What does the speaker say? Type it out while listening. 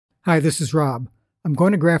Hi, this is Rob. I'm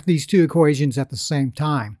going to graph these two equations at the same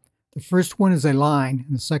time. The first one is a line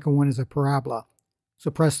and the second one is a parabola.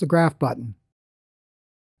 So press the graph button.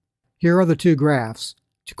 Here are the two graphs.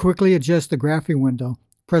 To quickly adjust the graphing window,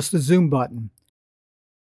 press the zoom button.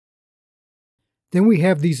 Then we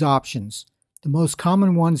have these options. The most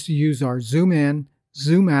common ones to use are zoom in,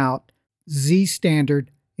 zoom out, Z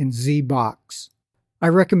standard, and Z box. I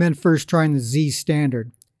recommend first trying the Z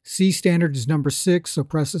standard. Z standard is number 6, so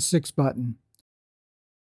press the 6 button.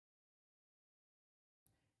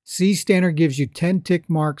 Z standard gives you 10 tick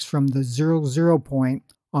marks from the 0 point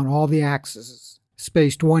on all the axes,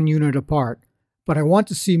 spaced 1 unit apart. But I want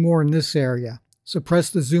to see more in this area, so press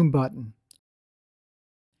the zoom button.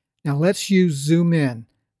 Now let's use zoom in.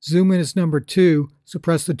 Zoom in is number 2, so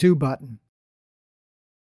press the 2 button.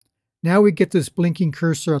 Now we get this blinking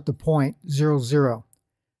cursor at the point 0.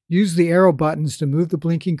 Use the arrow buttons to move the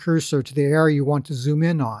blinking cursor to the area you want to zoom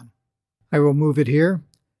in on. I will move it here.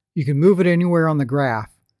 You can move it anywhere on the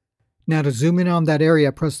graph. Now to zoom in on that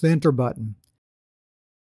area, press the enter button.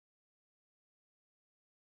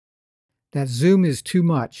 That zoom is too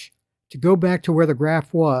much. To go back to where the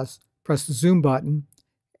graph was, press the zoom button,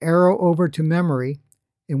 arrow over to memory,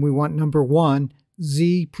 and we want number 1,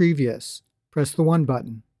 Z previous. Press the 1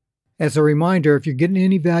 button. As a reminder, if you're getting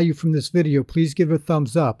any value from this video, please give it a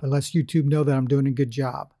thumbs up. It lets YouTube know that I'm doing a good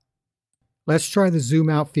job. Let's try the zoom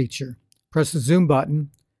out feature. Press the zoom button.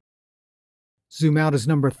 Zoom out is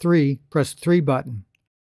number 3. Press the 3 button.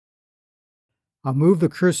 I'll move the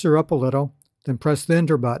cursor up a little, then press the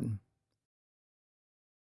enter button.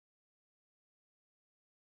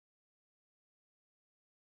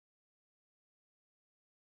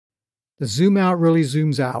 The zoom out really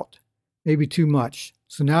zooms out, maybe too much.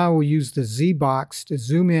 So now I will use the Z box to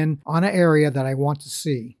zoom in on an area that I want to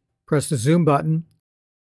see. Press the zoom button.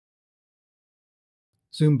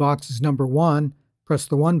 Zoom box is number 1. Press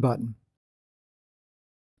the 1 button.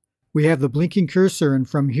 We have the blinking cursor, and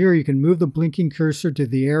from here you can move the blinking cursor to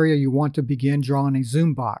the area you want to begin drawing a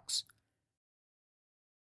zoom box.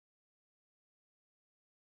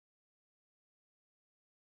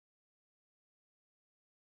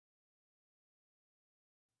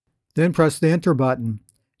 Then press the enter button.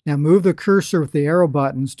 Now move the cursor with the arrow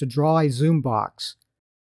buttons to draw a zoom box.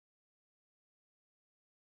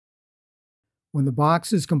 When the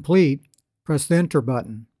box is complete, press the enter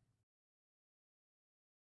button.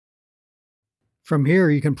 From here,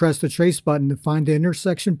 you can press the trace button to find the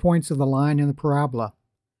intersection points of the line and the parabola.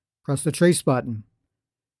 Press the trace button.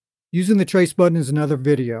 Using the trace button is another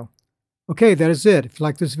video. Okay, that is it. If you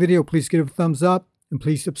like this video, please give it a thumbs up and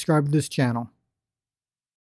please subscribe to this channel.